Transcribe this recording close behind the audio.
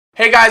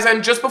Hey guys,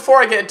 and just before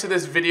I get into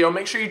this video,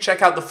 make sure you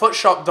check out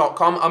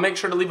thefootshop.com. I'll make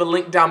sure to leave a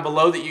link down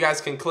below that you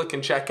guys can click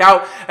and check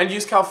out, and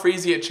use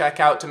Calfreezy at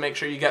checkout to make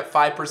sure you get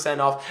 5%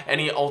 off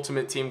any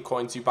Ultimate Team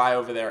coins you buy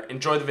over there.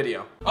 Enjoy the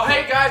video. Oh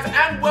hey guys,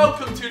 and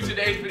welcome to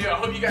today's video. I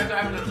hope you guys are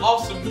having an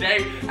awesome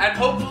day, and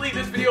hopefully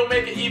this video will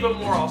make it even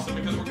more awesome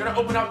because we're going to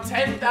open up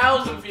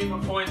 10,000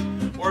 FIFA points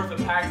worth of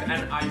packs,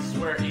 and I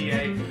swear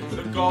EA,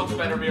 the gods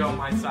better be on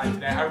my side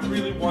today. I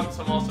really want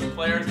some awesome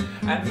players,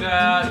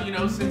 and you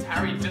know, since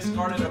Harry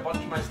discarded a bunch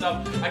of my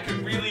stuff, I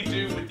could really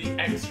do with the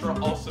extra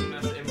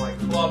awesomeness in my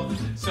club.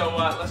 So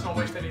let's not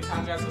waste any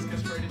time, guys. Let's get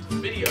straight into the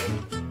video.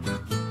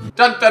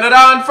 Dun dun dun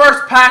dun!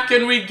 First pack,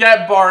 and we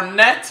get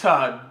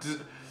Barnetta.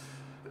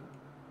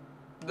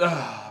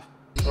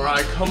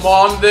 Alright, come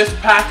on, this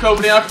pack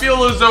opening. I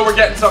feel as though we're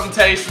getting something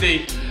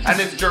tasty. And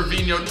it's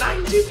Gervinho.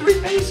 93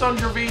 pace on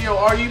Gervinho.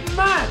 Are you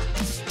mad?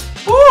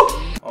 Woo!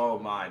 Oh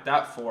my,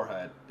 that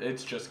forehead.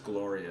 It's just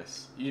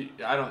glorious.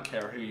 I don't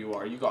care who you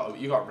are. You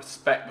got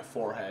respect the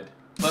forehead.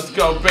 Let's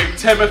go, Big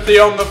Timothy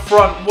on the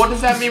front. What does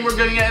that mean we're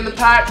gonna get in the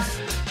pack?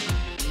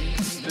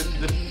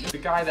 The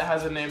guy that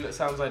has a name that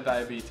sounds like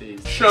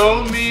diabetes.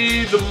 Show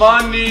me the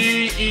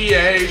money,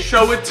 EA.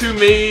 Show it to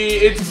me.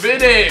 It's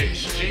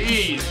vintage.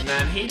 Jeez,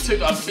 man. He took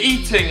a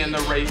beating in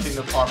the racing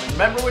department.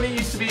 Remember when he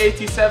used to be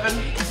 87?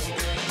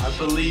 I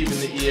believe in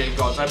the EA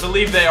gods. I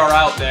believe they are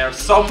out there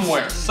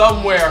somewhere.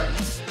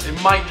 They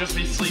might just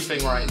be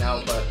sleeping right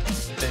now, but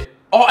they...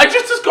 Oh, I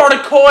just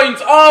discarded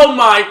coins. Oh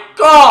my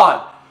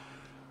god.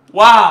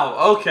 Wow,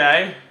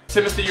 okay.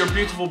 Timothy, your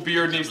beautiful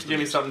beard needs to give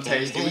me something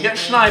tasty. We get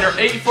Schneider,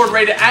 84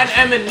 rated, and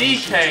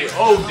Emenike.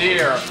 Oh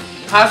dear.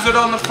 Hazard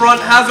on the front,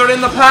 Hazard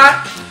in the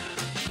pack.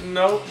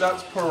 Nope,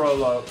 that's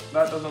Parolo.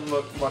 That doesn't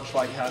look much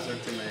like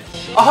Hazard to me.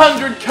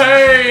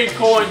 100k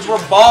coins. We're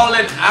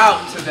balling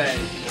out today.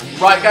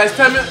 Right, guys,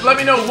 let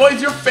me know, what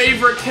is your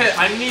favorite kit?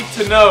 I need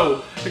to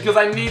know, because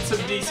I need some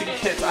decent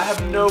kits. I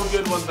have no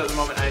good ones at the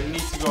moment. I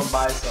need to go and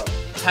buy some.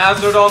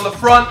 Hazard on the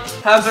front,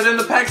 Hazard in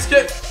the pack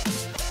skip.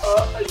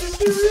 Are you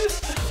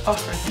serious? Are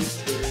you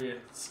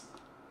serious?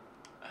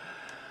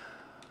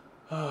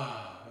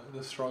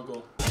 The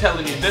struggle. I'm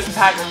telling you, this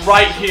pack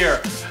right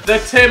here, the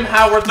Tim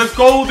Howard, the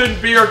Golden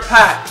Beard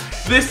pack.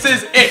 This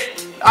is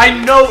it. I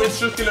know it's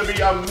just gonna be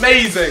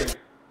amazing.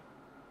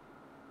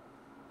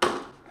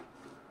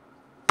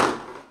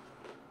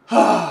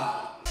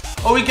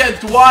 Oh, we get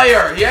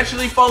Dwyer. He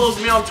actually follows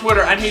me on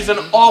Twitter, and he's an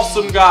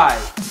awesome guy.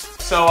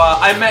 So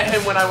I met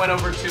him when I went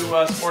over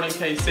to Sporting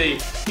KC.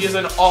 He is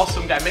an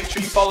awesome guy. Make sure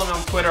you follow him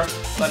on Twitter.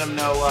 Let him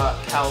know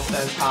Cal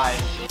says hi.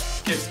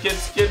 Skip.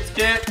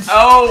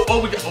 Oh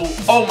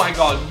my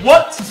god.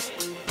 What?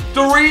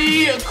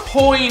 3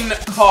 coin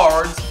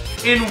cards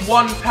in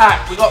one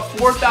pack. We got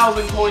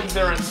 4,000 coins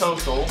there in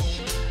total,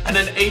 and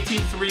an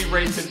 83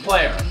 rated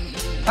player.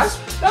 That's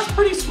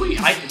pretty sweet.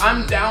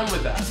 I'm down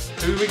with that.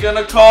 Who are we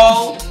gonna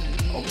call?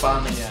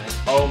 Aubameyang.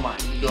 Oh my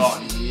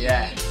god,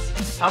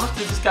 yes. How much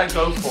does this guy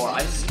go for?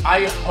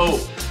 I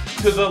hope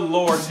to the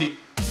Lord he...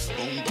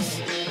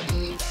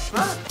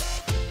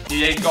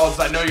 EA gods,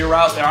 I know you're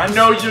out there. I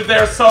know you're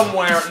there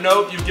somewhere.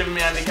 Nope, you've given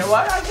me Andy Carroll.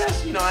 Well, I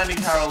guess, you know, Andy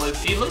Carroll is...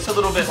 He looks a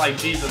little bit like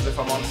Jesus, if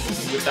I'm honest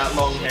with you. With that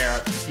long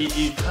hair,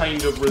 he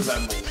kind of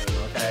resembles him,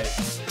 okay?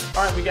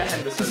 Alright, we get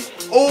Henderson.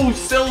 Oh,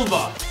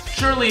 Silva.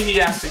 Surely he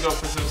has to go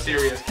for some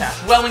serious cash.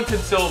 Wellington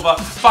Silva.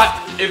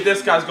 If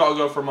this guy's got to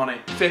go for money.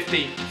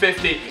 50.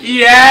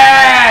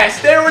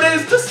 Yes! There it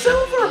is, the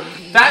silver.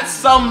 That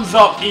sums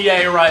up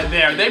EA right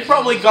there. They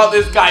probably got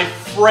this guy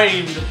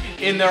framed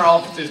in their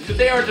offices because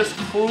they are just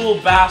cruel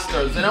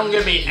bastards. They don't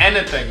give me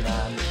anything,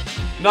 man.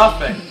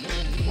 Nothing.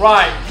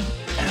 Right.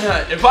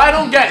 If I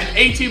don't get an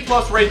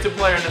 80+ rated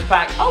player in this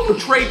pack, I will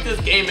trade this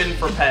game in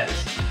for Pez.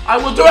 I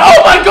will do it.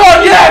 Oh my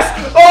god, yes!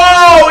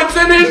 Oh, it's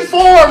an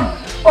inform!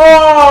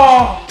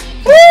 Oh!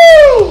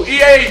 Woo!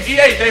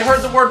 EA, they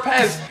heard the word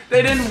Pez.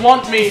 They didn't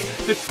want me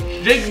to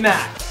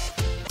Gignac.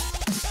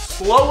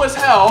 Slow as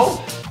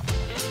hell,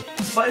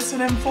 but it's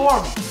an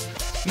inform.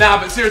 Nah,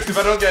 but seriously, if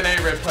I don't get an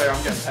A-rated player,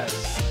 I'm getting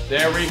Pez.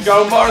 There we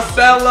go,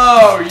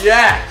 Marcelo!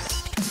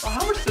 Yes! Well,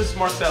 how much does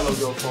Marcelo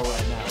go for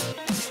right now?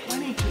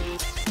 22.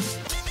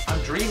 I'm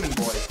dreaming,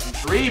 boys. I'm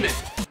dreaming.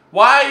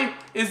 Why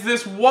is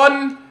this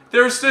one...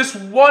 There's this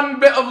one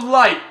bit of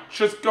light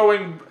just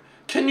going...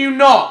 Can you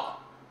not?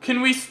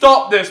 Can we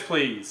stop this,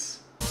 please?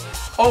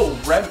 Oh,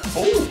 Remy.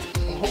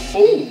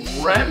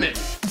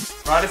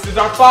 Right, this is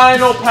our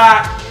final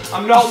pack.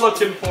 I'm not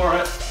looking for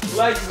it.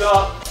 Legs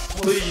up,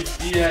 please,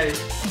 EA.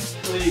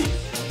 Please.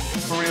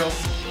 For real.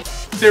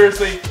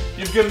 Seriously,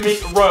 you've given me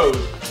a road.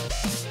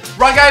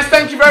 Right, guys,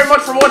 thank you very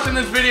much for watching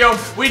this video.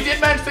 We did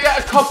manage to get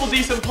a couple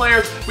decent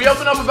players. We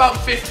opened up about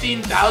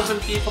 15,000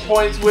 FIFA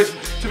points, which,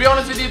 to be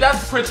honest with you,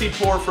 that's pretty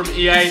poor from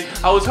EA.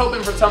 I was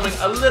hoping for something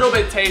a little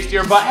bit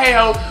tastier, but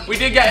hey-ho, we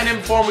did get an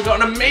inform. We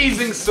got an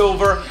amazing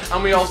silver,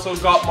 and we also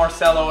got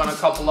Marcelo and a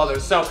couple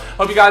others. So,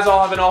 hope you guys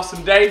all have an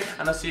awesome day,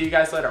 and I'll see you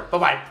guys later.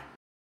 Bye-bye.